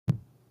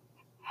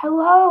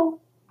Hello,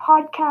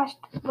 podcast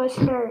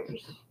listeners.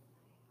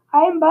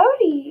 I am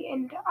Bodie,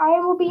 and I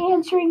will be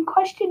answering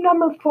question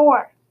number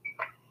 4.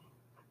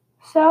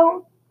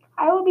 So,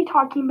 I will be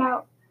talking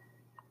about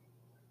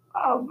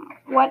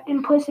what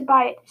implicit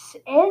bias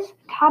is,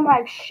 how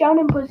I've shown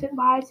implicit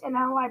bias, and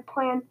how I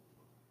plan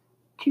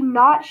to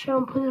not show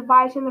implicit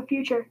bias in the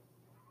future.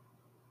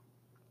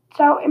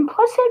 So,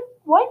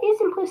 what is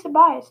implicit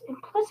bias?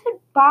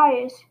 Implicit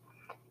bias is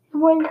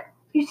when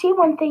you see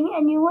one thing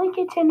and you link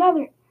it to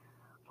another.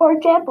 For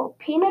example,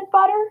 peanut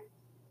butter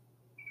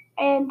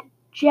and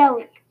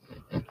jelly.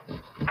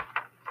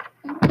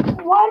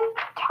 One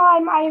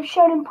time I have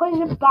shown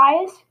implicit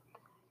bias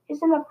is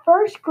in the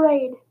first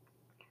grade.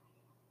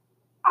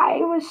 I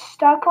was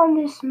stuck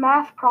on this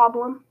math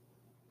problem,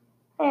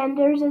 and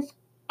there's this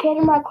kid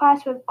in my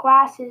class with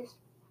glasses.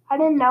 I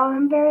didn't know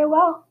him very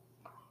well,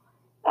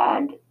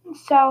 and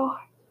so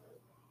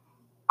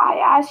I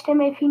asked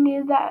him if he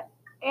knew the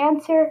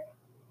answer,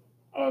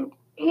 and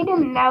he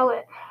didn't know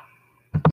it.